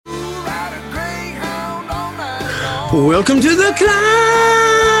Welcome to The Climb!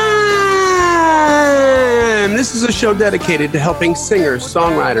 This is a show dedicated to helping singers,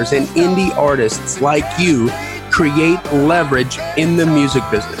 songwriters, and indie artists like you create leverage in the music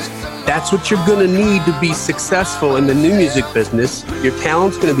business. That's what you're going to need to be successful in the new music business. Your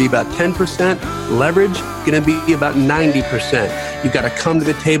talent's going to be about 10%, leverage going to be about 90%. You've got to come to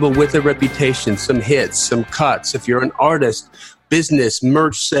the table with a reputation, some hits, some cuts. If you're an artist, business,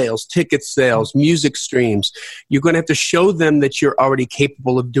 merch sales, ticket sales, music streams, you're going to have to show them that you're already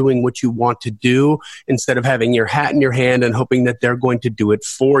capable of doing what you want to do instead of having your hat in your hand and hoping that they're going to do it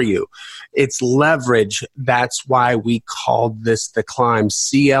for you. It's leverage. That's why we called this The Climb,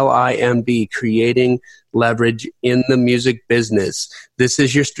 C-L-I-M-B, creating leverage in the music business. This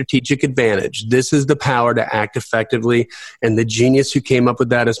is your strategic advantage. This is the power to act effectively. And the genius who came up with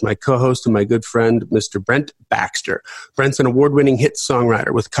that is my co-host and my good friend, Mr. Brent Baxter. Brent's an award-winning hit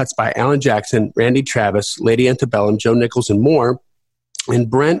songwriter with cuts by Alan Jackson, Randy Travis, Lady Antebellum, Joe Nichols, and more. And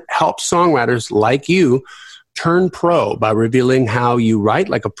Brent helps songwriters like you turn pro by revealing how you write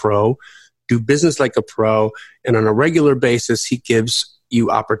like a pro, do business like a pro, and on a regular basis, he gives you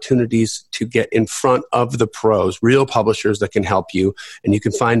opportunities to get in front of the pros, real publishers that can help you. And you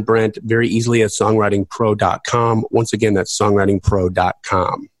can find Brent very easily at songwritingpro.com. Once again, that's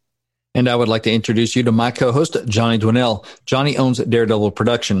songwritingpro.com. And I would like to introduce you to my co-host, Johnny Dwinell. Johnny owns Daredevil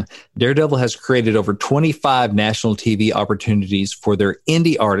Production. Daredevil has created over 25 national TV opportunities for their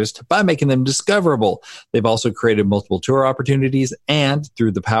indie artists by making them discoverable. They've also created multiple tour opportunities, and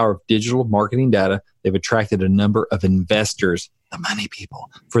through the power of digital marketing data, they've attracted a number of investors, the money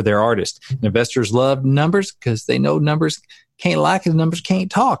people, for their artists. And investors love numbers because they know numbers can't lie because numbers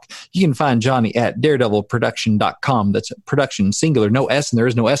can't talk. You can find Johnny at daredevilproduction.com. That's production, singular, no S, and there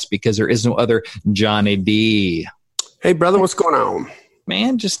is no S because there is no other Johnny D. Hey, brother, what's going on?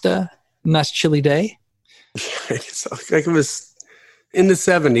 Man, just a nice chilly day. It's like it was in the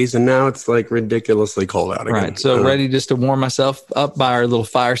 70s, and now it's like ridiculously cold out again. Right, so ready just to warm myself up by our little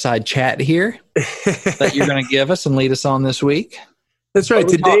fireside chat here that you're going to give us and lead us on this week. That's right.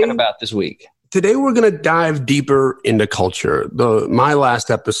 What are we talking about this week? Today, we're going to dive deeper into culture. My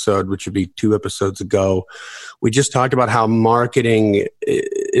last episode, which would be 2 episodes ago, we just talked about how marketing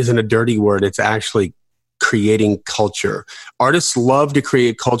isn't a dirty word. It's actually creating culture. Artists love to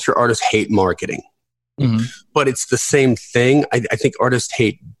create culture. Artists hate marketing. Mm-hmm. But it's the same thing. I think artists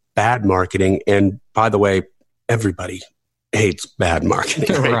hate bad marketing. And by the way, everybody hates bad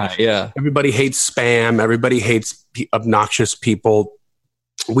marketing. Right, yeah. Everybody hates spam. Everybody hates obnoxious people.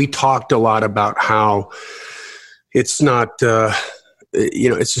 We talked a lot about how it's not,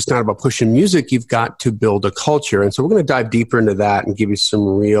 it's just not about pushing music. You've got to build a culture. And so we're going to dive deeper into that and give you some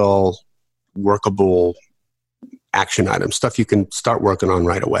real workable action items, stuff you can start working on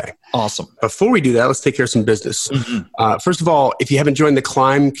right away. Awesome. Before we do that, let's take care of some business. Mm-hmm. First of all, if you haven't joined the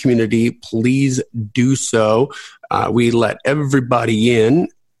Climb community, please do so. We let everybody in.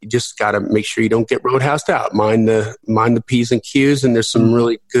 You just got to make sure you don't get roadhoused out. Mind the P's and Q's, and there's some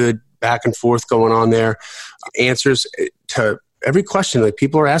really good back and forth going on there. Answers to every question. Like,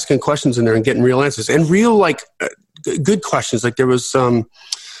 people are asking questions in there and getting real answers, and real good questions. Like, there was I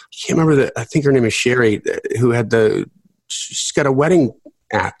can't remember I think her name is Sherry, who had she's got a wedding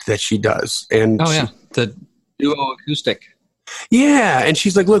act that she does, and the duo acoustic. Yeah, and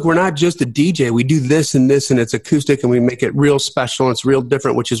she's like, look, we're not just a DJ. We do this and this, and it's acoustic, and we make it real special, and it's real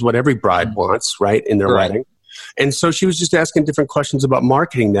different, which is what every bride wants, right, in their wedding. And so she was just asking different questions about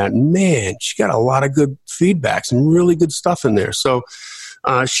marketing that. And man, she got a lot of good feedback, some really good stuff in there. So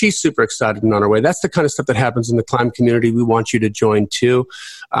she's super excited and on her way. That's the kind of stuff that happens in the Climb community. We want you to join too.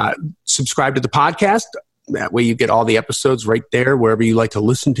 Subscribe to the podcast. That way you get all the episodes right there, wherever you like to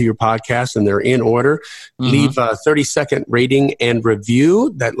listen to your podcast, and they're in order. Mm-hmm. Leave a 30-second rating and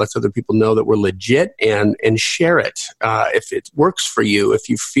review that lets other people know that we're legit, and share it. If it works for you, if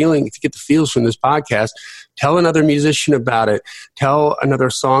you get the feels from this podcast, tell another musician about it. Tell another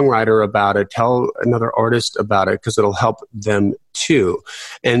songwriter about it. Tell another artist about it, because it'll help them too.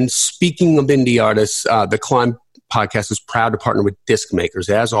 And speaking of indie artists, the Climb podcast is proud to partner with Disc Makers,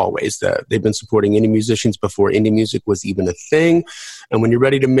 as always. They've been supporting indie musicians before indie music was even a thing. And when you're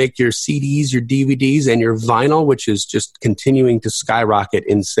ready to make your CDs, your DVDs, and your vinyl, which is just continuing to skyrocket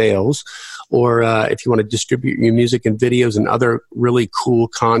in sales, or if you want to distribute your music and videos and other really cool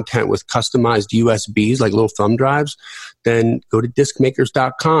content with customized USBs, like little thumb drives, then go to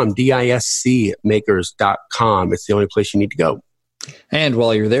discmakers.com, DISC makers.com. It's the only place you need to go. And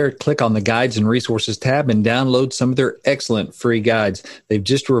while you're there, click on the Guides and Resources tab and download some of their excellent free guides. They've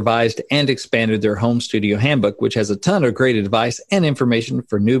just revised and expanded their home studio handbook, which has a ton of great advice and information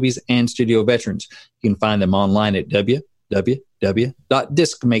for newbies and studio veterans. You can find them online at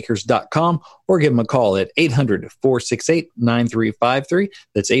www.discmakers.com or give them a call at 800-468-9353.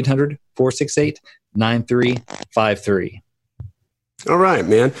 That's 800-468-9353. All right,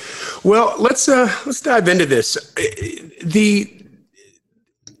 man. Well, let's dive into this.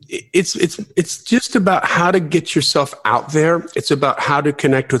 It's just about how to get yourself out there. It's about how to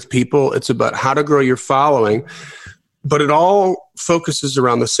connect with people. It's about how to grow your following. But it all focuses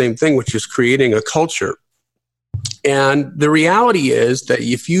around the same thing, which is creating a culture. And the reality is that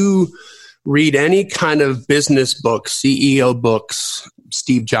if you read any kind of business book, CEO books,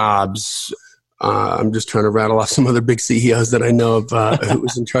 Steve Jobs, I'm just trying to rattle off some other big CEOs that I know of who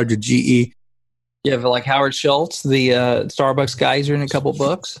was in charge of GE. You have like Howard Schultz, the Starbucks guy. He's written a couple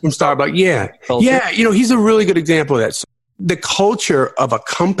books. From Starbucks, yeah. Culture. Yeah, he's a really good example of that. So the culture of a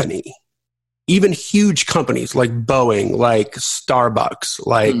company, even huge companies like Boeing, like Starbucks,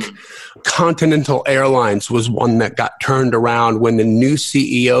 like Continental Airlines was one that got turned around when the new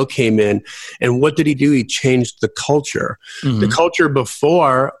CEO came in. And what did he do? He changed the culture. The culture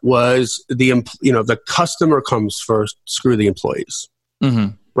before was the customer comes first, screw the employees.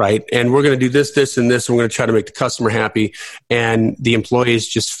 Right. And we're going to do this, this, and this. And we're going to try to make the customer happy. And the employees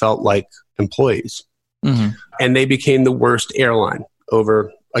just felt like employees. And they became the worst airline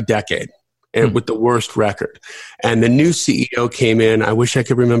over a decade. And with the worst record. And the new CEO came in. I wish I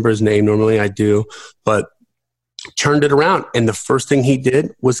could remember his name. Normally I do, but turned it around. And the first thing he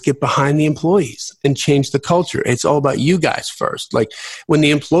did was get behind the employees and change the culture. It's all about you guys first. Like when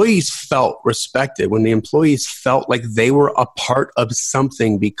the employees felt respected, when the employees felt like they were a part of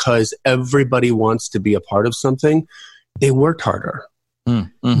something because everybody wants to be a part of something, they worked harder.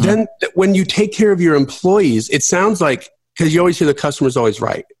 Then when you take care of your employees, it sounds like, because you always hear the customer's always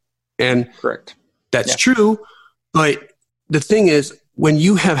right. And correct. That's true. But the thing is, when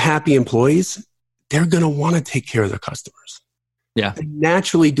you have happy employees, they're going to want to take care of their customers. Yeah. They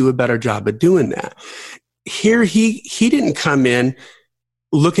naturally do a better job of doing that. Here, he didn't come in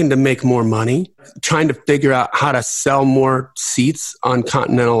looking to make more money, trying to figure out how to sell more seats on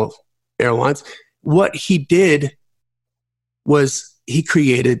Continental Airlines. What he did was he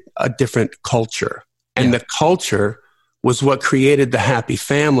created a different culture. And the culture was what created the happy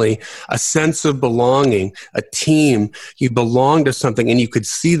family, a sense of belonging, a team. You belong to something and you could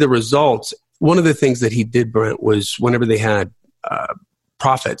see the results. One of the things that he did, Brent, was whenever they had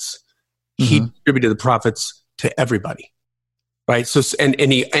profits, he distributed the profits to everybody, right? So, and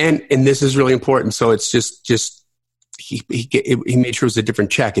this is really important. So it's just he made sure it was a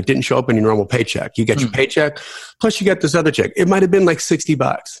different check. It didn't show up in your normal paycheck. You get your paycheck, plus you got this other check. It might have been like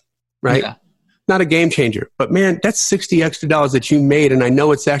 $60, right? Yeah. Not a game changer, but man, that's $60 extra that you made. And I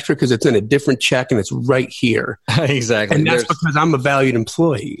know it's extra because it's in a different check and it's right here. Exactly. And that's because I'm a valued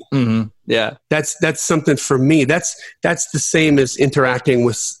employee. Yeah. That's something for me. That's the same as interacting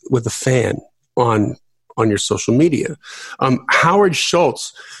with a fan on your social media. Howard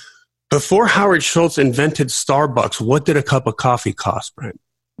Schultz, before Howard Schultz invented Starbucks, what did a cup of coffee cost, Brent?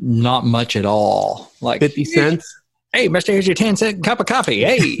 Not much at all. Like 50 cents? Hey, mister, here's your 10-cent cup of coffee.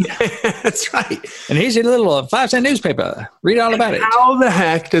 Hey. That's right. And here's your little 5-cent newspaper. Read all about it. How the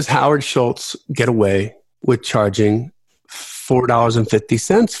heck does Howard Schultz get away with charging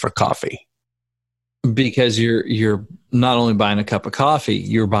 $4.50 for coffee? Because you're not only buying a cup of coffee,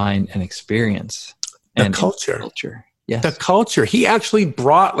 you're buying an experience. The culture. Yes. The culture. He actually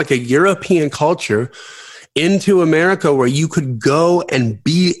brought like a European culture into America where you could go and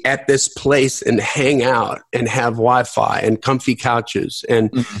be at this place and hang out and have Wi-Fi and comfy couches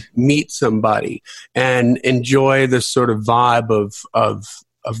and meet somebody and enjoy this sort of vibe of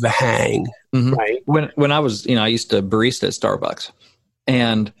the hang, right? When I was, I used to barista at Starbucks,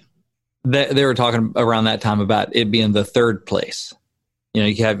 and they were talking around that time about it being the third place.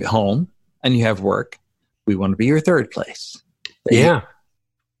 You have home and you have work. We want to be your third place. Yeah.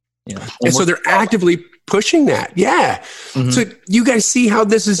 And so they're actively pushing that. Yeah. So you guys see how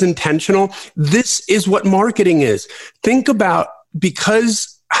this is intentional? This is what marketing is. Think about,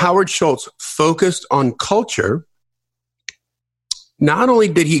 because Howard Schultz focused on culture, not only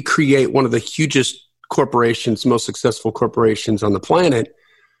did he create one of the hugest corporations, most successful corporations on the planet,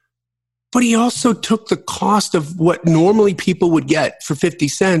 but he also took the cost of what normally people would get for 50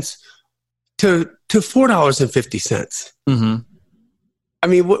 cents to $4.50. I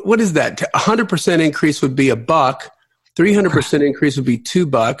mean, what is that? 100% increase would be $1. 300% increase would be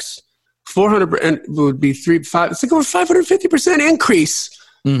 $2. 400% would be 5. It's like over 550% increase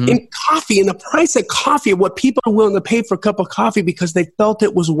in coffee, in the price of coffee, what people are willing to pay for a cup of coffee because they felt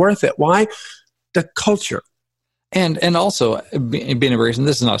it was worth it. Why? The culture. And also being a reason,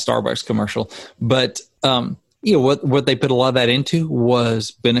 this is not a Starbucks commercial, but what they put a lot of that into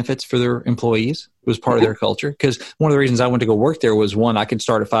was benefits for their employees. It was part of their culture. Because one of the reasons I went to go work there was, one, I could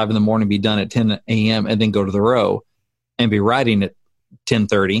start at 5 a.m, be done at 10 a.m., and then go to the row and be writing at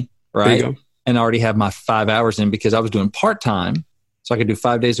 10:30, right? And already have my 5 hours in, because I was doing part-time. So I could do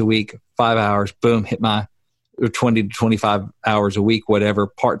 5 days a week, 5 hours, boom, hit my 20 to 25 hours a week, whatever,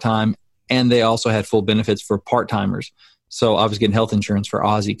 part-time. And they also had full benefits for part-timers. So I was getting health insurance for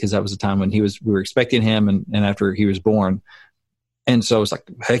Ozzy, because that was the time when we were expecting him and after he was born. And so it's like,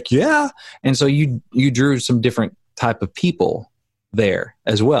 heck yeah. And so you drew some different type of people there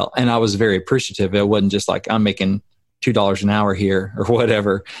as well. And I was very appreciative. It wasn't just like, I'm making $2 an hour here or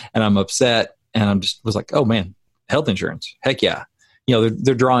whatever, and I'm upset. And I'm just was like, oh man, health insurance. Heck yeah.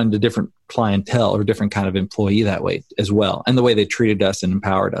 They're drawing to different clientele or different kind of employee that way as well. And the way they treated us and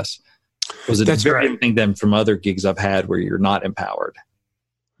empowered us was a very different thing than from other gigs I've had where you're not empowered.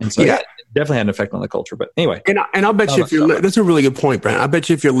 And so it definitely had an effect on the culture. But anyway. And I'll bet you that's a really good point, Brent. I bet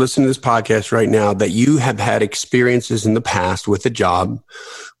you if you're listening to this podcast right now that you have had experiences in the past with a job,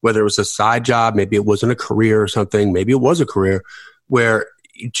 whether it was a side job, maybe it wasn't a career or something, maybe it was a career, where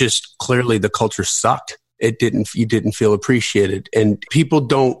just clearly the culture sucked. You didn't feel appreciated. And people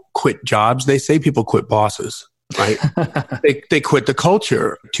don't quit jobs. They say people quit bosses. Right? they quit the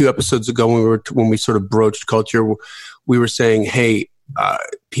culture. 2 episodes ago, when we sort of broached culture, we were saying, hey,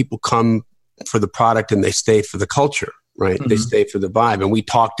 people come for the product and they stay for the culture, right? They stay for the vibe. And we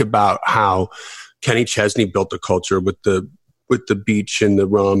talked about how Kenny Chesney built the culture with the beach and the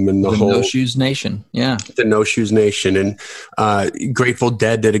rum and the whole No Shoes Nation. Yeah. The No Shoes Nation. And Grateful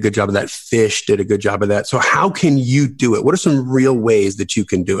Dead did a good job of that. Fish did a good job of that. So how can you do it? What are some real ways that you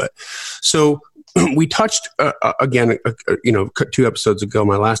can do it? So we touched again, 2 episodes ago,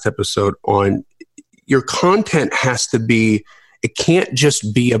 my last episode, on your content has to be, it can't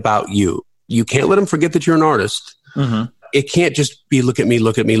just be about you. You can't let them forget that you're an artist. It can't just be, look at me,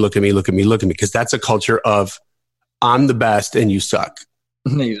 look at me, look at me, look at me, look at me, because that's a culture of, I'm the best and you suck.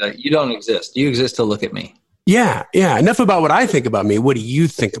 You don't exist. You exist to look at me. Yeah. Enough about what I think about me. What do you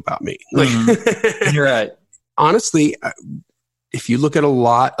think about me? You're right. Honestly, if you look at a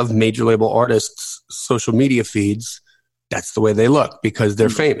lot of major label artists' social media feeds, that's the way they look, because they're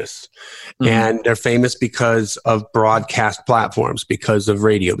famous. And they're famous because of broadcast platforms, because of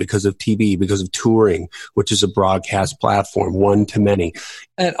radio, because of TV, because of touring, which is a broadcast platform, one to many.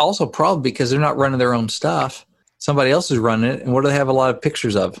 And also probably because they're not running their own stuff. Somebody else is running it. And what do they have a lot of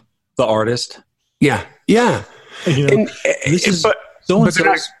pictures of? The artist. Yeah. This is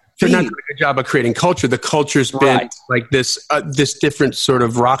so-and-so's. They're not doing a good job of creating culture. The culture's been like this different sort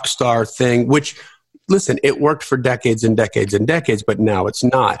of rock star thing, which, listen, it worked for decades and decades and decades, but now it's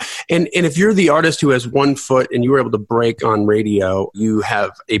not. And if you're the artist who has 1 foot and you were able to break on radio, you have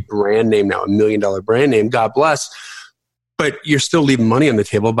a brand name now, $1 million brand name, God bless, but you're still leaving money on the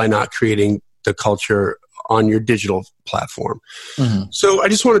table by not creating the culture on your digital platform. So I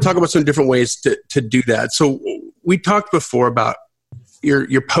just want to talk about some different ways to do that. So we talked before about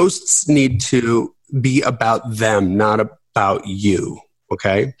your posts need to be about them, not about you.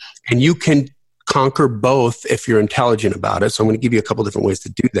 Okay. And you can conquer both if you're intelligent about it. So I'm going to give you a couple different ways to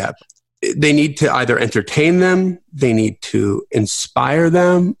do that. They need to either entertain them, they need to inspire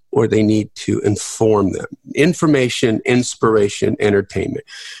them, or they need to inform them. Information, inspiration, entertainment.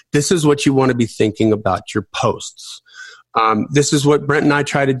 This is what you want to be thinking about your posts. This is what Brent and I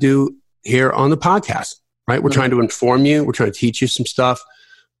try to do here on the podcast, right? We're trying to inform you. We're trying to teach you some stuff,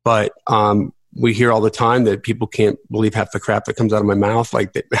 but we hear all the time that people can't believe half the crap that comes out of my mouth.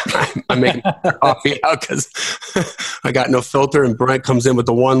 Like I'm making coffee out because I got no filter, and Brent comes in with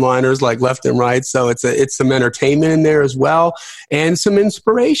the one-liners like left and right. So it's some entertainment in there as well, and some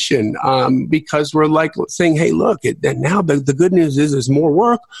inspiration because we're like saying, hey, look, now the good news is there's more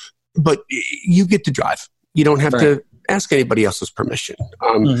work, but you get to drive. You don't have to ask anybody else's permission,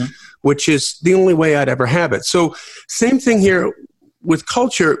 which is the only way I'd ever have it. So same thing here with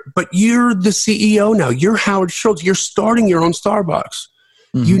culture, but you're the CEO now. You're Howard Schultz. You're starting your own Starbucks.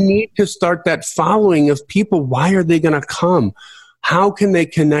 You need to start that following of people. Why are they going to come? How can they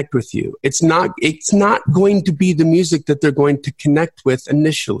connect with you? It's not going to be the music that they're going to connect with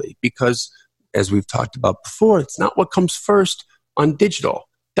initially, because as we've talked about before, it's not what comes first on digital.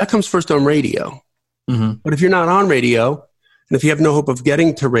 That comes first on radio. But if you're not on radio, and if you have no hope of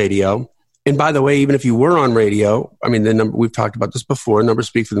getting to radio, And by the way, even if you were on radio, I mean, the number, we've talked about this before, numbers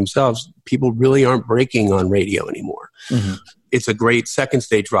speak for themselves. People really aren't breaking on radio anymore. Mm-hmm. It's a great second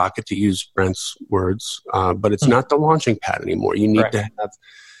stage rocket, to use Brent's words, but it's not the launching pad anymore. You need to have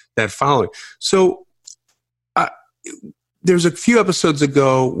that following. So there's a few episodes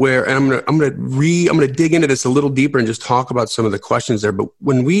ago where, and I'm gonna dig into this a little deeper and just talk about some of the questions there. But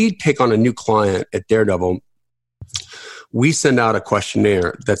when we take on a new client at Daredevil, we send out a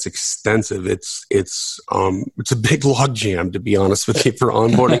questionnaire that's extensive. It's a big log jam, to be honest with you, for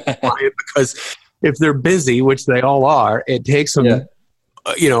onboarding a client, because if they're busy, which they all are, it takes them,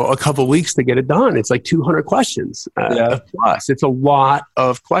 a couple of weeks to get it done. It's like 200 questions plus. It's a lot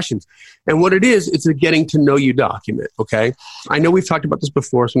of questions. And what it is, it's a getting to know you document. Okay. I know we've talked about this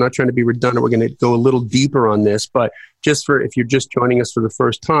before, so I'm not trying to be redundant. We're going to go a little deeper on this, but just for, if you're just joining us for the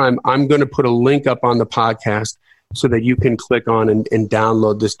first time, I'm going to put a link up on the podcast so that you can click on and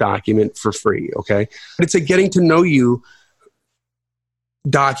download this document for free. Okay. It's a getting to know you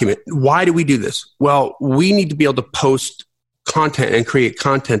document. Why do we do this? Well, we need to be able to post content and create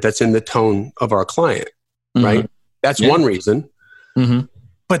content that's in the tone of our client, right? That's one reason. Mm-hmm.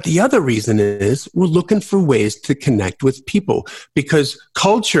 But the other reason is we're looking for ways to connect with people, because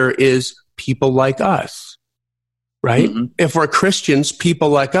culture is people like us, right? Mm-hmm. If we're Christians, people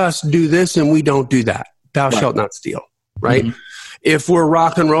like us do this and we don't do that. Thou shalt not steal, right? Mm-hmm. If we're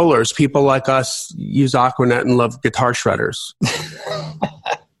rock and rollers, people like us use Aquanet and love guitar shredders.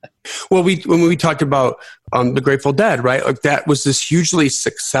 Well, when we talked about the Grateful Dead, right? Like, that was this hugely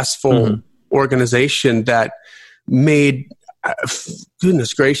successful organization that made,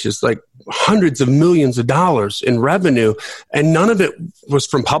 goodness gracious, like hundreds of millions of dollars in revenue, and none of it was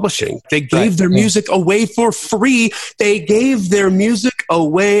from publishing. They gave their music away for free. They gave their music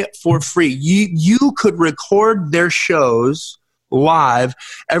away for free. You could record their shows live,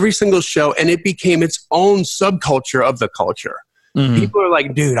 every single show, and it became its own subculture of the culture. Mm-hmm. People are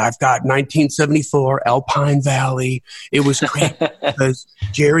like, dude, I've got 1974 Alpine Valley. It was great because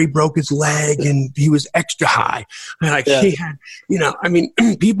Jerry broke his leg and he was extra high. And like, he had,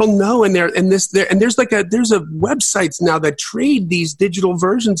 people know, and there's websites now that trade these digital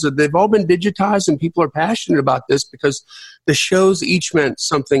versions of, they've all been digitized, and people are passionate about this because the shows each meant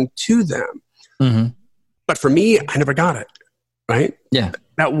something to them. Mm-hmm. But for me, I never got it. Right? Yeah.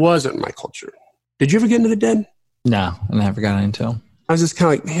 That wasn't my culture. Did you ever get into the Dead? No, I never got into them. I was just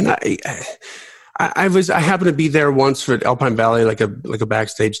kind of like, man, I happened to be there once for Alpine Valley, like a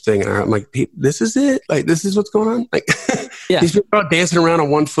backstage thing. And I'm like, this is it? Like, this is what's going on? Like, these people are dancing around on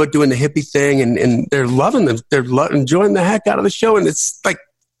one foot doing the hippie thing, and they're loving them. They're enjoying the heck out of the show. And it's like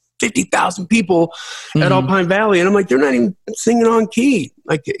 50,000 people at Alpine Valley. And I'm like, they're not even singing on key.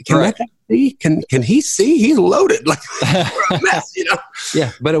 Like, can that guy see? Can he see? He's loaded. Like, we're a mess,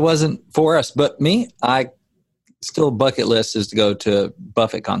 Yeah, but it wasn't for us. But me, still bucket list is to go to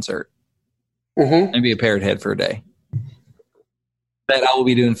Buffett concert and be a parrot head for a day. That I will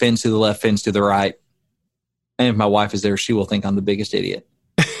be doing fins to the left, fins to the right. And if my wife is there, she will think I'm the biggest idiot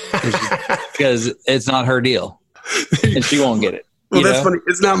because it's not her deal and she won't get it. Well, that's funny.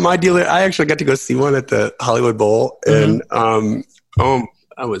 It's not my deal. I actually got to go see one at the Hollywood Bowl, and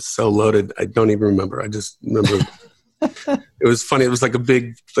I was so loaded. I don't even remember. I just remember it was funny. It was like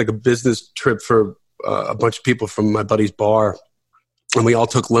a business trip for a bunch of people from my buddy's bar, and we all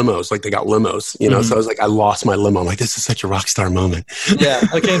took limos. Like, they got limos, So I was like, I lost my limo. I'm like, this is such a rock star moment. Yeah,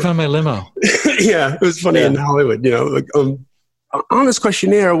 I can't find my limo. Yeah, it was funny in Hollywood. Like, on this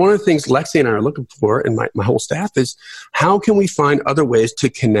questionnaire, one of the things Lexi and I are looking for, and my whole staff, is how can we find other ways to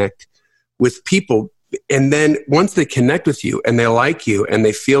connect with people? And then once they connect with you and they like you and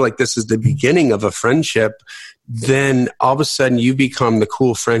they feel like this is the beginning of a friendship, then all of a sudden you become the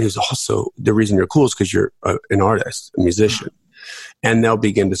cool friend who's also, the reason you're cool is because you're an artist, a musician, and they'll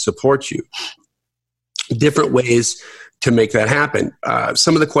begin to support you. Different ways to make that happen.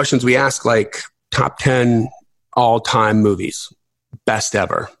 Some of the questions we ask, like top 10 all-time movies, best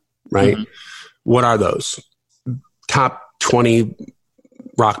ever, right? Mm-hmm. What are those? Top 20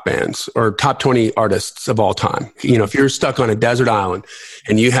 rock bands or top 20 artists of all time. If you're stuck on a desert island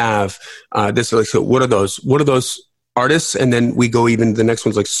and you have this, like, so what are those artists? And then we go even the next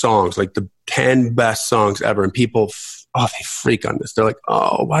one's like songs, like the 10 best songs ever. And people, they freak on this. They're like,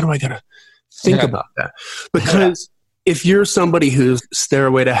 oh, why do I gotta think about that? Because if you're somebody whose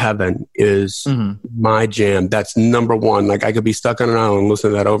Stairway to Heaven is my jam, that's number one. Like, I could be stuck on an island and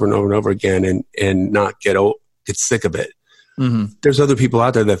listen to that over and over and over again and not get sick of it. Mm-hmm. There's other people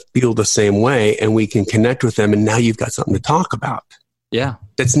out there that feel the same way, and we can connect with them, and now you've got something to talk about. Yeah.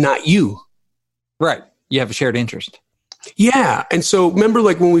 That's not you. Right. You have a shared interest. Yeah. And so remember,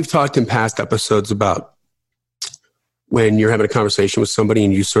 like when we've talked in past episodes about when you're having a conversation with somebody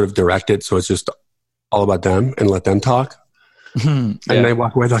and you sort of direct it so it's just all about them and let them talk. And they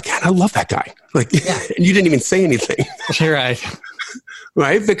walk away like, God, I love that guy. Like, and you didn't even say anything. You're right.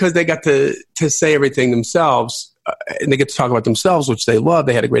 Right? Because they got to say everything themselves and they get to talk about themselves, which they love.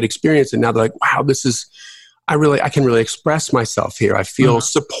 They had a great experience. And now they're like, wow, I can really express myself here. I feel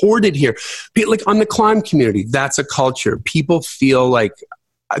supported here. Like on the climb community, that's a culture. People feel like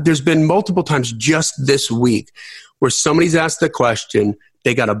there's been multiple times just this week where somebody's asked a question,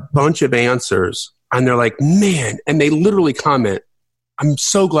 they got a bunch of answers, and they're like, man, and they literally comment, I'm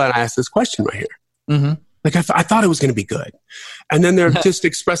so glad I asked this question right here. Mm-hmm. Like I thought it was going to be good. And then they're just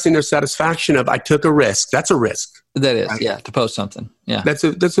expressing their satisfaction of, I took a risk. That's a risk. That is, right? To post something. Yeah. That's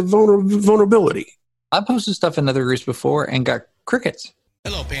a vulnerability. I posted stuff in other groups before and got crickets.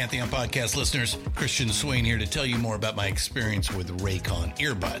 Hello, Pantheon podcast listeners. Christian Swain here to tell you more about my experience with Raycon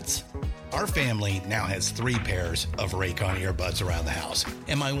earbuds. Our family now has 3 pairs of Raycon earbuds around the house,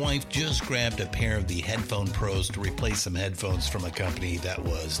 and my wife just grabbed a pair of the Headphone Pros to replace some headphones from a company that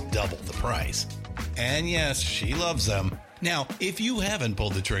was double the price. And yes, she loves them. Now, if you haven't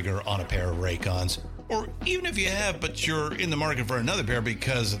pulled the trigger on a pair of Raycons, or even if you have, but you're in the market for another pair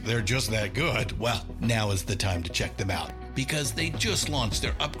because they're just that good, well, now is the time to check them out, because they just launched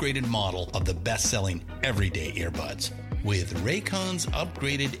their upgraded model of the best-selling everyday earbuds. With Raycon's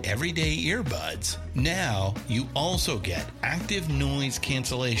upgraded everyday earbuds, now you also get active noise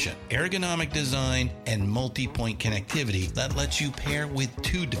cancellation, ergonomic design, and multi-point connectivity that lets you pair with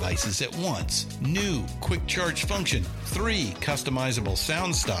 2 devices at once. New quick charge function, 3 customizable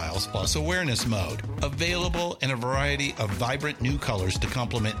sound styles, plus awareness mode. Available in a variety of vibrant new colors to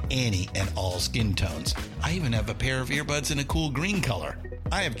complement any and all skin tones. I even have a pair of earbuds in a cool green color.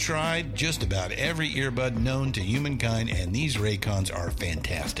 I have tried just about every earbud known to humankind, and these Raycons are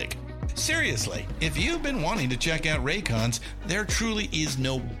fantastic. Seriously, if you've been wanting to check out Raycons, there truly is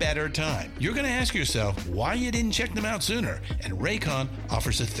no better time. You're going to ask yourself why you didn't check them out sooner, and Raycon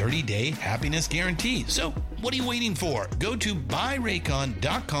offers a 30-day happiness guarantee. So what are you waiting for? Go to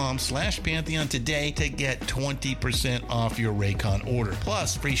buyraycon.com/Pantheon today to get 20% off your Raycon order,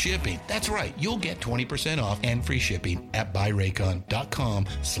 plus free shipping. That's right, you'll get 20% off and free shipping at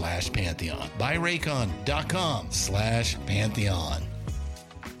buyraycon.com/Pantheon. buyraycon.com/Pantheon.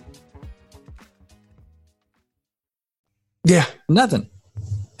 Yeah. Nothing.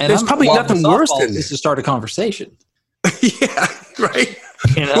 And there's probably nothing worse than this to start a conversation. Yeah, right.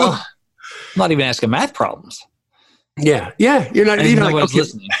 You know, I'm not even asking math problems. Yeah, yeah. You're not. You know, like, okay,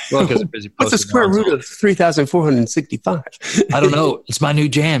 listening. Well, because they're busy. What's the square root of 3,465? I don't know. It's my new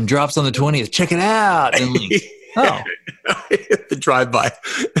jam. Drops on the 20th. Check it out. And the drive-by.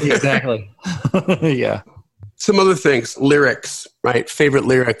 Exactly. Yeah. Some other things. Lyrics. Right. Favorite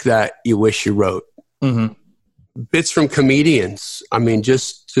lyric that you wish you wrote. Mm-hmm. Bits from comedians. I mean,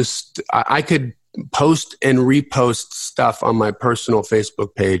 I could post and repost stuff on my personal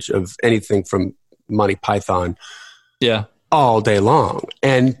Facebook page of anything from Monty Python. Yeah. All day long.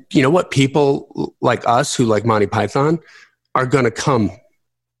 And you know what? People like us who like Monty Python are going to come.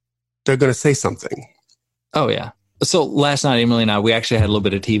 They're going to say something. Oh, yeah. So last night, Emily and I, we actually had a little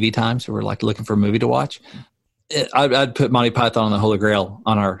bit of TV time. So we're like looking for a movie to watch. I'd put Monty Python on the Holy Grail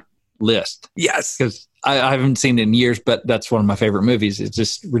on our list. Yes. Because I haven't seen it in years, but that's one of my favorite movies. It's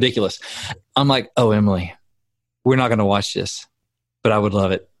just ridiculous. I'm like, oh, Emily, we're not going to watch this, but I would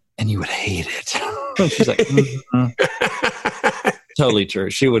love it. And you would hate it. She's like, Totally true.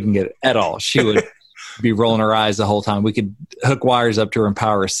 She wouldn't get it at all. She would be rolling her eyes the whole time. We could hook wires up to her and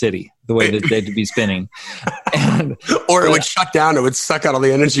power a city the way that they'd be spinning. Or it would shut down. It would suck out all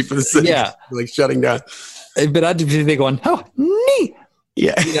the energy for the city. Yeah. Like shutting down. But I'd be going, oh, neat.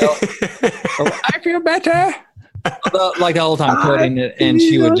 Yeah. You know, I feel better. Like the whole time quoting it, and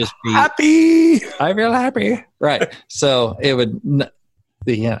she would just be happy. I feel happy. Right. So it would,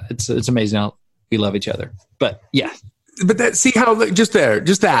 yeah, it's amazing how we love each other. But yeah. But see how just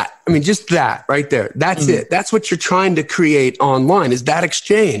that. I mean, just that right there. That's it. That's what you're trying to create online is that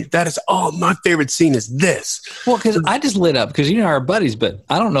exchange. That is, my favorite scene is this. Well, because I just lit up because you know our buddies, but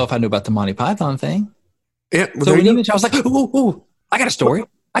I don't know if I knew about the Monty Python thing. Yeah. Well, so when you mentioned, I was like, ooh, I got a story.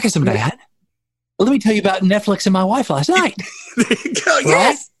 I got some bad. Well, let me tell you about Netflix and my wife last night. There you go.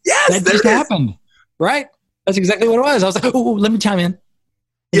 Right? Yes. That just happened. Right? That's exactly what it was. I was like, let me chime in.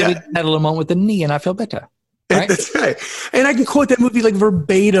 And we had a little moment with the knee, and I feel better. Right? That's right. And I can quote that movie like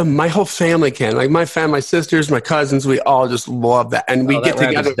verbatim. My whole family can. Like my family, my sisters, my cousins, we all just love that. And we get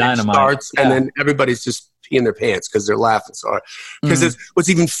together and it starts, and then everybody's just peeing their pants because they're laughing so hard. Because what's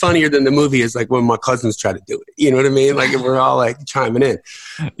even funnier than the movie is like when my cousins try to do it. You know what I mean? Like we're all like chiming in.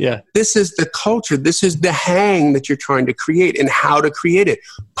 Yeah. This is the culture. This is the hang that you're trying to create and how to create it.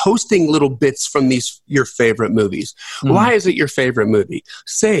 Posting little bits from your favorite movies. Why is it your favorite movie?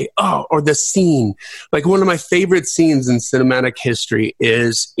 Say, or the scene. Like one of my favorite scenes in cinematic history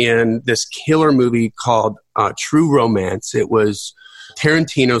is in this killer movie called True Romance. It was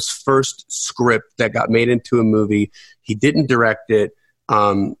Tarantino's first script that got made into a movie. He didn't direct it.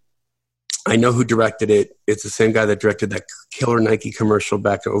 I know who directed it. It's the same guy that directed that killer Nike commercial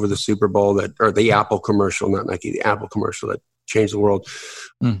back over the Super Bowl, or the Apple commercial, not Nike, the Apple commercial that changed the world.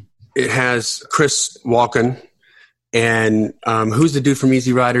 It has Chris Walken and who's the dude from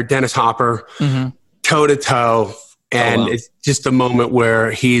Easy Rider? Dennis Hopper, toe to toe. And it's just a moment where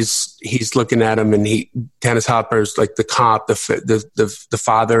he's looking at him, and Dennis Hopper's like the cop, the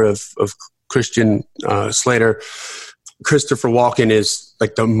father of Christian Slater. Christopher Walken is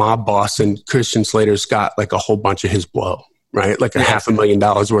like the mob boss, and Christian Slater's got like a whole bunch of his blow, right? Like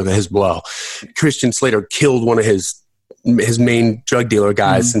 $500,000 worth of his blow. Christian Slater killed one of his main drug dealer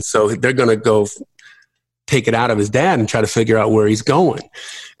guys, and so they're going to go take it out of his dad and try to figure out where he's going.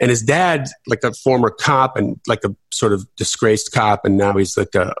 And his dad, like a former cop and like a sort of disgraced cop, and now he's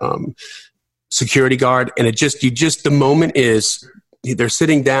like a security guard. And the moment is they're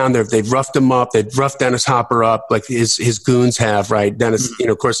sitting down there. They've roughed him up. They've roughed Dennis Hopper up like his goons have, right? Dennis,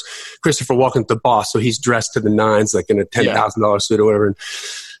 of course, Christopher Walken's the boss, so he's dressed to the nines, like in a $10,000 suit or whatever. And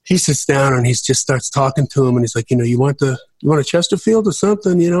he sits down and he just starts talking to him, and he's like, you want a Chesterfield or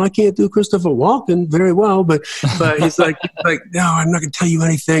something? I can't do Christopher Walken very well, but he's like, no, I'm not going to tell you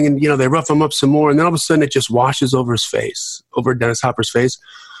anything. And, they rough him up some more. And then all of a sudden it just washes over his face, over Dennis Hopper's face.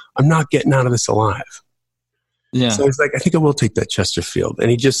 I'm not getting out of this alive. Yeah. So he's like, I think I will take that Chesterfield. And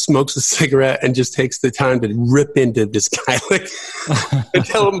he just smokes a cigarette and just takes the time to rip into this guy,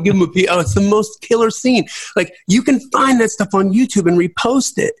 and give him a pee. Oh, it's the most killer scene. Like, you can find that stuff on YouTube and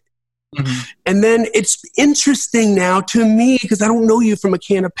repost it. And then it's interesting now to me, because I don't know you from a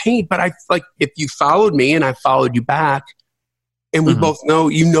can of paint, but I like if you followed me and I followed you back, and we both know,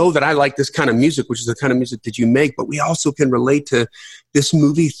 that I like this kind of music, which is the kind of music that you make, but we also can relate to this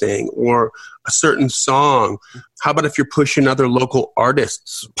movie thing or a certain song. How about if you're pushing other local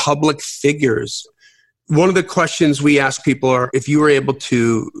artists, public figures? One of the questions we ask people are, if you were able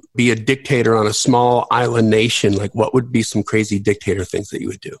to be a dictator on a small island nation, like what would be some crazy dictator things that you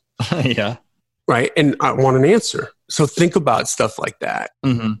would do? Yeah. Right. And I want an answer. So think about stuff like that.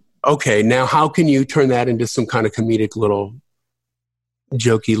 Okay. Now, how can you turn that into some kind of comedic little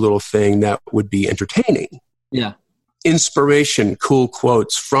jokey little thing that would be entertaining? Yeah. Inspiration, cool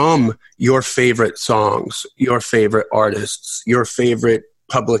quotes from your favorite songs, your favorite artists, your favorite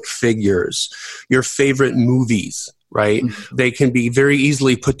public figures, your favorite movies, right? They can be very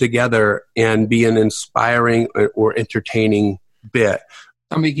easily put together and be an inspiring or entertaining bit.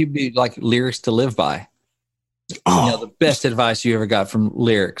 I mean, you'd be like lyrics to live by. The best advice you ever got from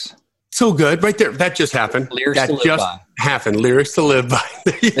lyrics. So good. Right there. That just happened. Lyrics to live by. Lyrics to live by.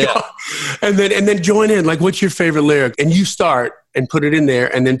 There you go. And then join in. Like, what's your favorite lyric? And you start and put it in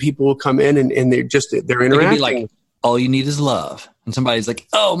there, and then people will come in and they're interacting. Be like, all you need is love. And somebody's like,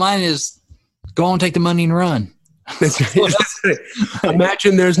 oh, mine is go on, take the money and run. That's right. That's right.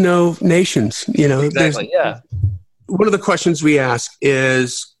 Imagine there's no nations. Exactly. Yeah. One of the questions we ask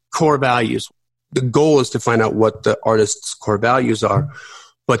is core values. The goal is to find out what the artist's core values are.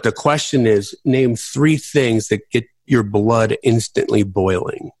 But the question is, name 3 things that get your blood instantly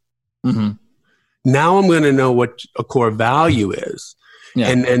boiling. Now I'm going to know what a core value is. Yeah.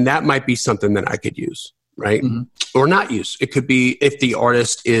 And that might be something that I could use, right? Or not use. It could be if the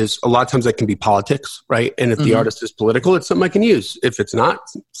artist is, a lot of times that can be politics, right? And if the artist is political, it's something I can use. If it's not,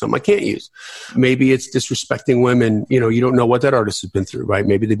 something I can't use. Maybe it's disrespecting women. You don't know what that artist has been through, right?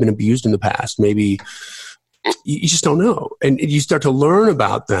 Maybe they've been abused in the past. Maybe you just don't know. And you start to learn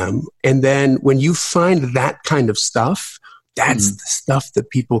about them. And then when you find that kind of stuff, that's the stuff that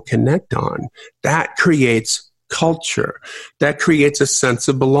people connect on. That creates culture. That creates a sense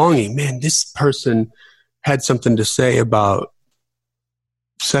of belonging. Man, this person had something to say about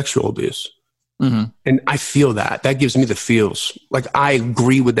sexual abuse. And I feel that. That gives me the feels. Like, I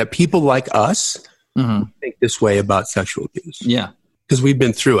agree with that. People like us think this way about sexual abuse. Yeah. Because we've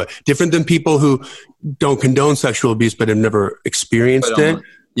been through it. Different than people who don't condone sexual abuse but have never experienced it.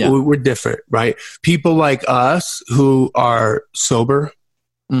 Yeah. We're different, right? People like us who are sober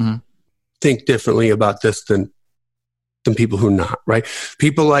think differently about this than people who are not, right?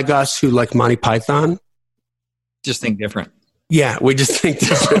 People like us who like Monty Python just think different. Yeah, we just think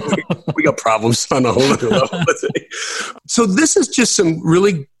we got problems on a whole other level. So this is just some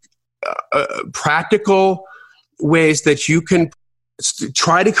really practical ways that you can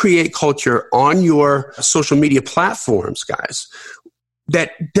try to create culture on your social media platforms, guys,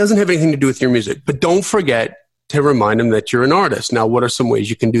 that doesn't have anything to do with your music. But don't forget to remind them that you're an artist. Now, what are some ways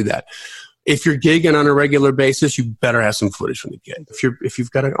you can do that? If you're gigging on a regular basis, you better have some footage from the gig. If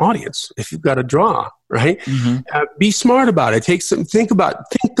you've got an audience, if you've got a draw, right? Be smart about it.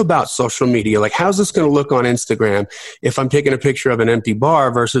 Think about social media. Like, how's this going to look on Instagram if I'm taking a picture of an empty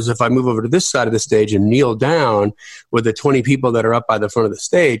bar versus if I move over to this side of the stage and kneel down with the 20 people that are up by the front of the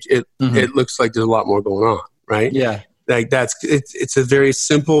stage? It looks like there's a lot more going on, right? Yeah. Like it's a very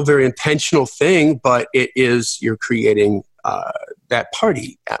simple, very intentional thing, but you're creating that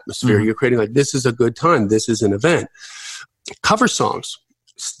party atmosphere. You're creating like, this is a good time. This is an event. Cover songs.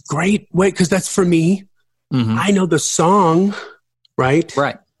 Great way, because that's for me. I know the song, right?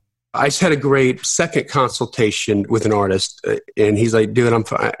 Right. I just had a great second consultation with an artist, and he's like, dude, I'm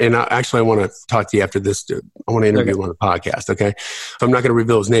fine. And I want to talk to you after this, dude. I want to interview him on the podcast, okay? So I'm not going to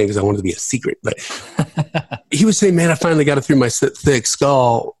reveal his name because I want it to be a secret. But he was saying, man, I finally got it through my thick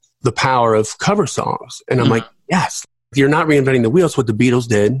skull, the power of cover songs. And I'm like, yes. You're not reinventing the wheel. It's what the Beatles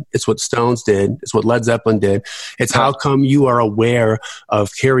did. It's what Stones did. It's what Led Zeppelin did. It's how come you are aware of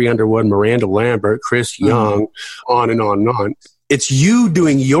Carrie Underwood, Miranda Lambert, Chris Young, on and on and on. It's you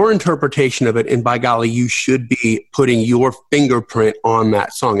doing your interpretation of it, and by golly, you should be putting your fingerprint on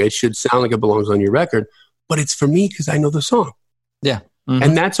that song. It should sound like it belongs on your record, but it's for me because I know the song. Yeah.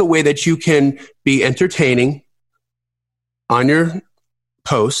 And that's a way that you can be entertaining on your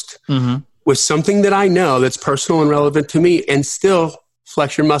post with something that I know that's personal and relevant to me, and still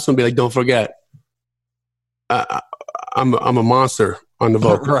flex your muscle and be like, don't forget, I'm a monster on the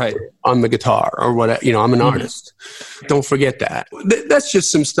vocal, on the guitar, or what, I'm an artist. Don't forget that. That's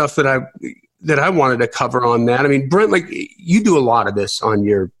just some stuff that I wanted to cover on that. I mean, Brent, like, you do a lot of this on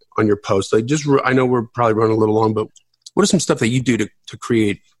your post. Like, I know we're probably running a little long, but what are some stuff that you do to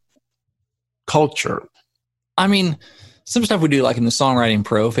create culture? I mean, some stuff we do, like in the Songwriting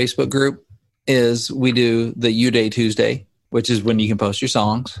Pro Facebook group, is we do the U-Day Tuesday, which is when you can post your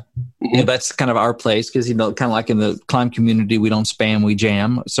songs. That's kind of our place because, kind of like in the Climb community, we don't spam, we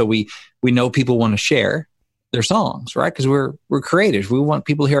jam. So we know people want to share their songs, right? Because we're creators. We want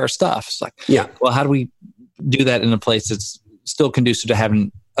people to hear our stuff. It's like, well, how do we do that in a place that's still conducive to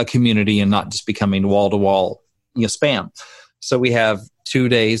having a community and not just becoming wall-to-wall spam? So we have 2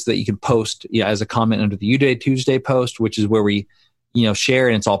 days that you can post as a comment under the U-Day Tuesday post, which is where we share,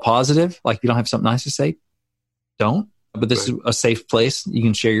 and it's all positive. Like, if you don't have something nice to say, don't. But this is a safe place. You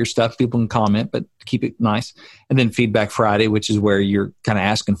can share your stuff. People can comment, but keep it nice. And then Feedback Friday, which is where you're kind of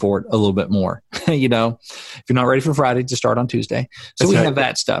asking for it a little bit more. If you're not ready for Friday, just start on Tuesday. So we have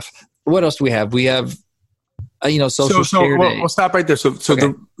that stuff. What else do we have? We have, social share day. We'll stop right there. So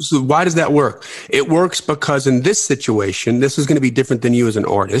why does that work? It works because in this situation, this is going to be different than you as an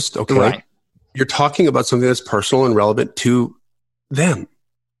artist. Okay. Right. You're talking about something that's personal and relevant to them.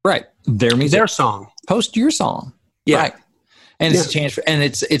 Right. Their music. Their song. Post your song. Yeah. Right. And it's a chance and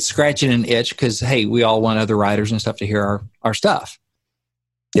it's scratching an itch because, hey, we all want other writers and stuff to hear our stuff.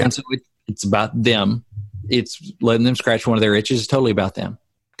 Yeah. And so it's about them. It's letting them scratch one of their itches. It's totally about them.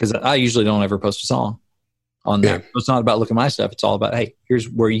 Because I usually don't ever post a song on there. It's not about looking at my stuff. It's all about, hey, here's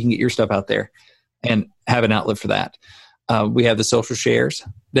where you can get your stuff out there and have an outlet for that. We have the social shares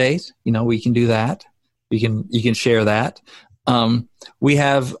days. We can do that. You can share that. We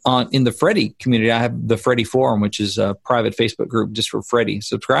have in the Freddie community, I have the Freddie Forum, which is a private Facebook group just for Freddie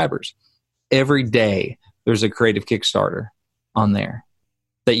subscribers. Every day there's a creative Kickstarter on there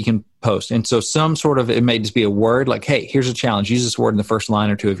that you can post. And so it may just be a word like, hey, here's a challenge. Use this word in the first line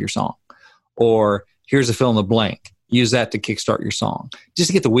or two of your song. Or here's a fill in the blank. Use that to kickstart your song. Just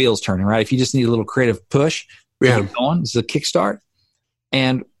to get the wheels turning, right? If you just need a little creative push, get going, it's a kickstart.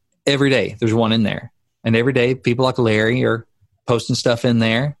 And every day there's one in there. And every day people like Larry are posting stuff in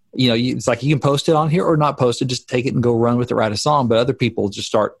there. It's like you can post it on here or not post it, just take it and go run with it, write a song. But other people just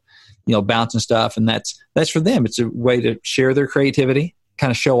start, bouncing stuff. And that's for them. It's a way to share their creativity,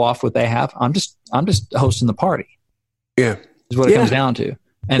 kind of show off what they have. I'm just hosting the party. Yeah. Is what it comes down to.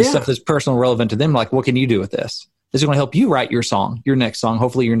 And stuff that's personal, relevant to them. Like, what can you do with this? This is going to help you write your song, your next song,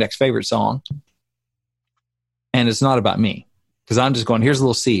 hopefully your next favorite song. And it's not about me because I'm just going, here's a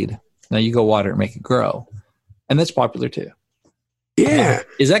little seed. Now you go water it and make it grow. And that's popular too. Yeah.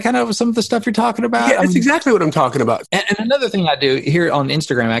 Is that kind of some of the stuff you're talking about? Yeah, that's exactly what I'm talking about. And another thing I do here on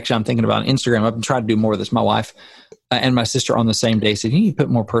Instagram, actually, I'm thinking about Instagram. I've been trying to do more of this. My wife and my sister on the same day said, you need to put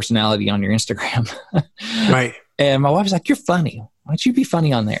more personality on your Instagram. Right. And my wife was like, "You're funny. Why don't you be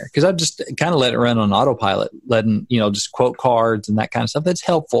funny on there?" Because I just kind of let it run on autopilot, letting, just quote cards and that kind of stuff. That's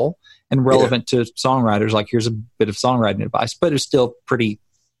helpful and relevant to songwriters. Like, here's a bit of songwriting advice, but it's still pretty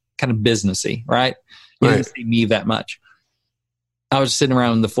kind of businessy, right? You didn't see me that much. I was sitting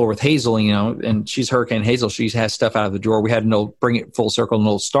around on the floor with Hazel, and she's Hurricane Hazel. She has stuff out of the drawer. We had bring it full circle, an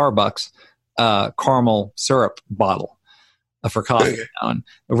old Starbucks caramel syrup bottle for coffee. And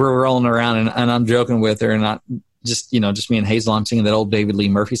we're rolling around, and I'm joking with her, and I just me and Hazel. I'm singing that old David Lee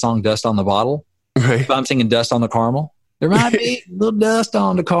Murphy song, "Dust on the Bottle." Right. If I'm singing "Dust on the Caramel," there might be a little dust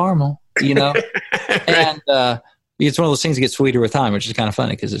on the caramel, And it's one of those things that gets sweeter with time, which is kind of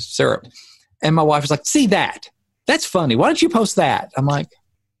funny because it's syrup. And my wife was like, "See that? That's funny. Why don't you post that?" I'm like,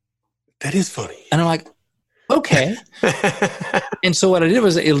 "That is funny." And I'm like, "Okay." And so what I did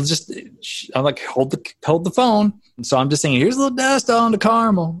was I'm like, hold the phone. And so I'm just saying, "Here's a little dust on the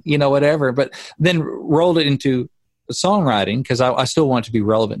caramel," whatever. But then rolled it into songwriting because I still want it to be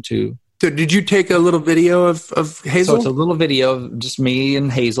relevant to. So did you take a little video of Hazel? So it's a little video of just me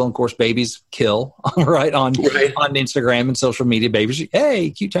and Hazel. Of course, babies kill, right, on Instagram and social media. Babies,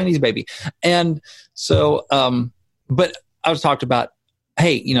 hey, cute Chinese baby. And so, but I was talked about,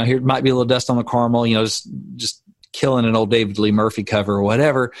 hey, here might be a little dust on the caramel, just killing an old David Lee Murphy cover or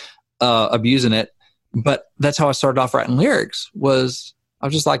whatever, abusing it. But that's how I started off writing lyrics. I was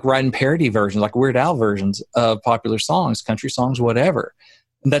just like writing parody versions, like Weird Al versions of popular songs, country songs, whatever.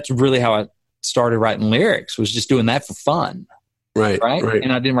 And that's really how I started writing lyrics, was just doing that for fun. Right.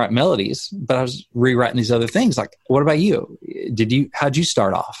 And I didn't write melodies, but I was rewriting these other things. Like, what about you? How'd you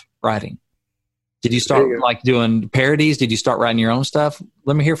start off writing? Did you start like doing parodies? Did you start writing your own stuff?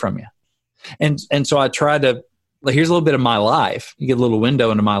 Let me hear from you. And so I tried to, here's a little bit of my life. You get a little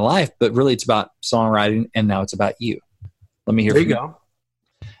window into my life, but really it's about songwriting, and now it's about you. Let me hear from you. There you go.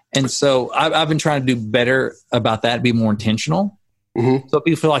 And so I've been trying to do better about that, be more intentional. Mm-hmm. So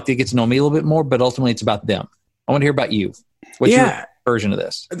people feel like they get to know me a little bit more, but ultimately it's about them. I want to hear about you. What's your version of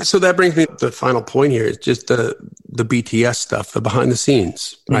this? So that brings me to the final point here. Is just the BTS stuff, the behind the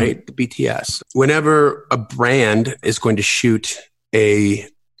scenes, right? Mm-hmm. The BTS. Whenever a brand is going to shoot a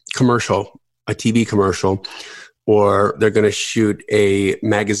commercial, a TV commercial, or they're going to shoot a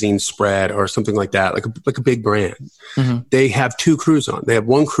magazine spread or something like that, like a big brand, they have two crews on. They have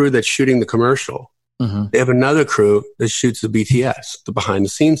one crew that's shooting the commercial. Mm-hmm. They have another crew that shoots the BTS, the behind the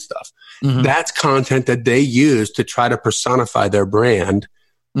scenes stuff. Mm-hmm. That's content that they use to try to personify their brand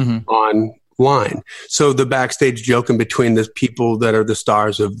online. So the backstage joking between the people that are the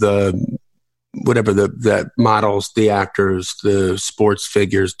stars of the models, the actors, the sports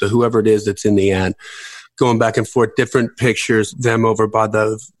figures, the whoever it is that's in the ad, going back and forth, different pictures, them over by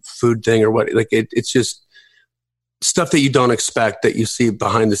the food thing or what, it's just stuff that you don't expect that you see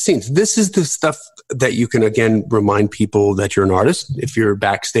behind the scenes. This is the stuff that you can, again, remind people that you're an artist. If you're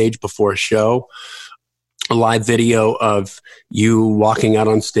backstage before a show, a live video of you walking out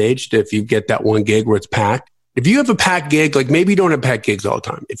on stage, if you get that one gig where it's packed. If you have a packed gig, maybe you don't have packed gigs all the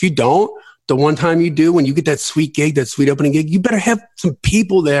time. If you don't, the one time you do, when you get that sweet gig, that sweet opening gig, you better have some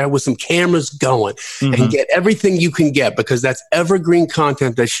people there with some cameras going and get everything you can get, because that's evergreen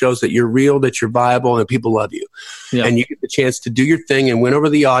content that shows that you're real, that you're viable, and people love you. Yeah. And you get the chance to do your thing and win over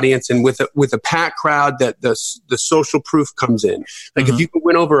the audience. And with a packed crowd, that the social proof comes in. If you can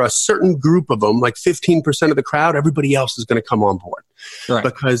win over a certain group of them, like 15% of the crowd, everybody else is going to come on board. Right.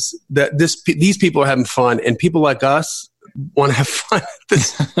 Because these people are having fun, and people like us want to have fun.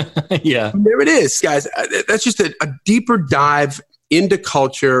 Yeah. There it is, guys. That's just a deeper dive into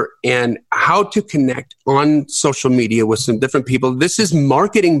culture and how to connect on social media with some different people. This is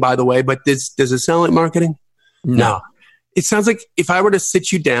marketing, by the way, but does it sound like marketing? No. It sounds like if I were to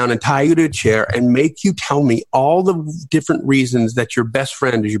sit you down and tie you to a chair and make you tell me all the different reasons that your best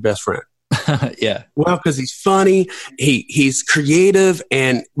friend is your best friend. Yeah. Well, because he's funny, he's creative,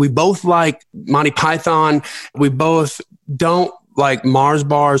 and we both like Monty Python. We both don't like Mars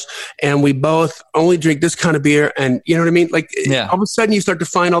bars, and we both only drink this kind of beer. And you know what I mean? All of a sudden you start to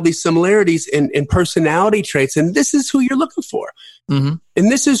find all these similarities in personality traits, and this is who you're looking for. Mm-hmm.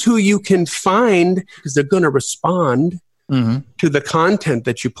 And this is who you can find, because they're going to respond to the content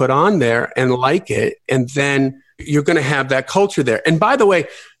that you put on there and like it. And then you're going to have that culture there. And by the way,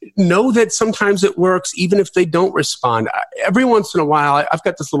 know that sometimes it works even if they don't respond. Every once in a while, I've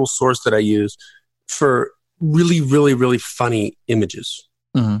got this little source that I use for really, really, really funny images.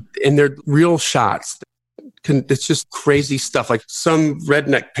 And they're real shots. it's just crazy stuff. Like some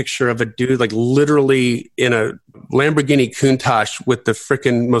redneck picture of a dude, like literally in a Lamborghini Countach with the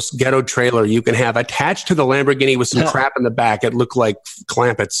freaking most ghetto trailer you can have attached to the Lamborghini with some crap in the back. It looked like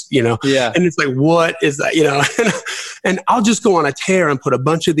clampets, Yeah. And it's like, what is that? And I'll just go on a tear and put a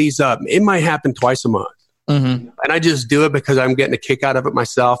bunch of these up. It might happen twice a month. Mm-hmm. And I just do it because I'm getting a kick out of it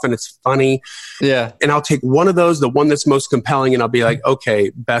myself and it's funny. Yeah. And I'll take one of those, the one that's most compelling, and I'll be like,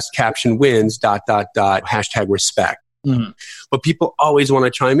 okay, best caption wins, .. #respect. Mm-hmm. But people always want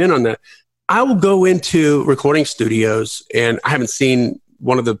to chime in on that. I will go into recording studios and I haven't seen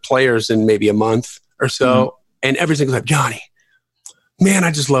one of the players in maybe a month or so. Mm-hmm. And every single time, Johnny, man,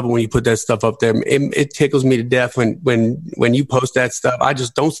 I just love it when you put that stuff up there. It tickles me to death when you post that stuff. I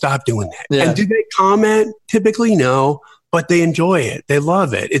just don't stop doing that. Yeah. And do they comment? Typically, no, but they enjoy it. They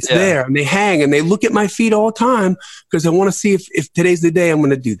love it. It's there, and they hang, and they look at my feed all the time because I want to see if today's the day I'm going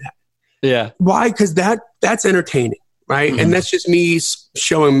to do that. Yeah. Why? Because that's entertaining, right? Mm-hmm. And that's just me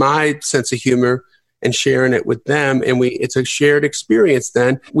showing my sense of humor and sharing it with them. And it's a shared experience.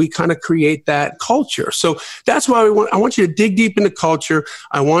 Then we kind of create that culture. So that's why I want you to dig deep into culture.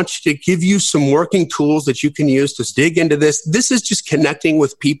 I want you to give you some working tools that you can use to dig into this. This is just connecting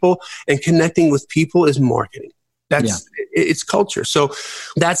with people, and connecting with people is marketing. It's culture. So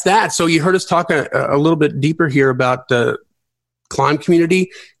that's that. So you heard us talk a little bit deeper here about the climb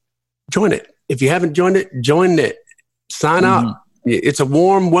community. Join it. If you haven't joined it, join it. Sign up. It's a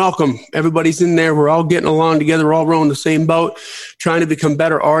warm welcome. Everybody's in there. We're all getting along together. We're all rowing the same boat, trying to become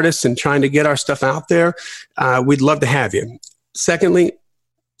better artists and trying to get our stuff out there. We'd love to have you. Secondly,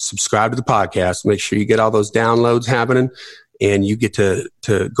 subscribe to the podcast. Make sure you get all those downloads happening, and you get to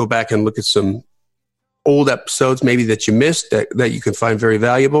go back and look at some old episodes maybe that you missed that you can find very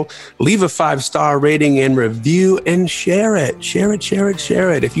valuable. Leave a 5-star rating and review, and share it. Share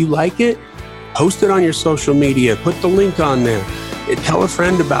it. If you like it, post it on your social media. Put the link on there. Tell a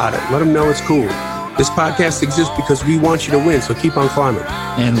friend about it. Let them know it's cool. This podcast exists because we want you to win, so keep on climbing.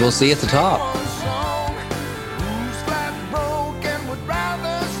 And we'll see you at the top.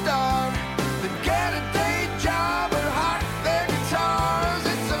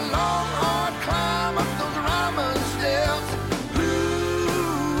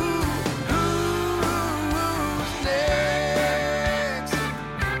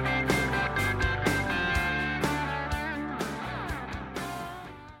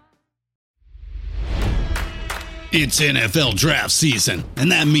 It's NFL draft season,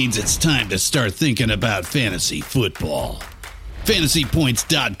 and that means it's time to start thinking about fantasy football.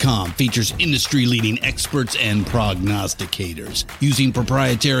 FantasyPoints.com features industry-leading experts and prognosticators using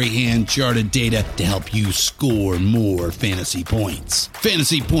proprietary hand-charted data to help you score more fantasy points.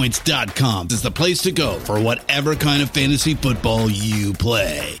 FantasyPoints.com is the place to go for whatever kind of fantasy football you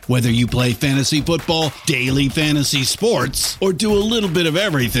play. Whether you play fantasy football, daily fantasy sports, or do a little bit of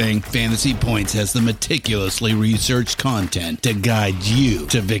everything, Fantasy Points has the meticulously researched content to guide you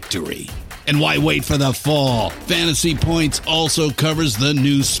to victory. And why wait for the fall? Fantasy Points also covers the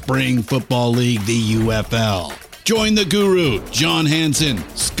new spring football league, the UFL. Join the guru, John Hansen,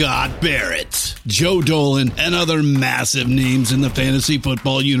 Scott Barrett, Joe Dolan, and other massive names in the fantasy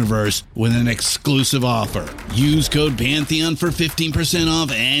football universe with an exclusive offer. Use code Pantheon for 15%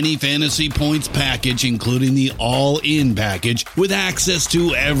 off any Fantasy Points package, including the all-in package, with access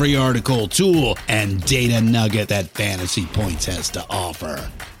to every article, tool, and data nugget that Fantasy Points has to offer.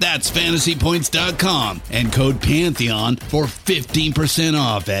 That's FantasyPoints.com and code Pantheon for 15%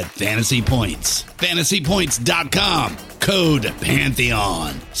 off at Fantasy Points. FantasyPoints.com, code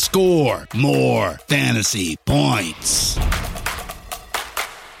Pantheon. Score more fantasy points.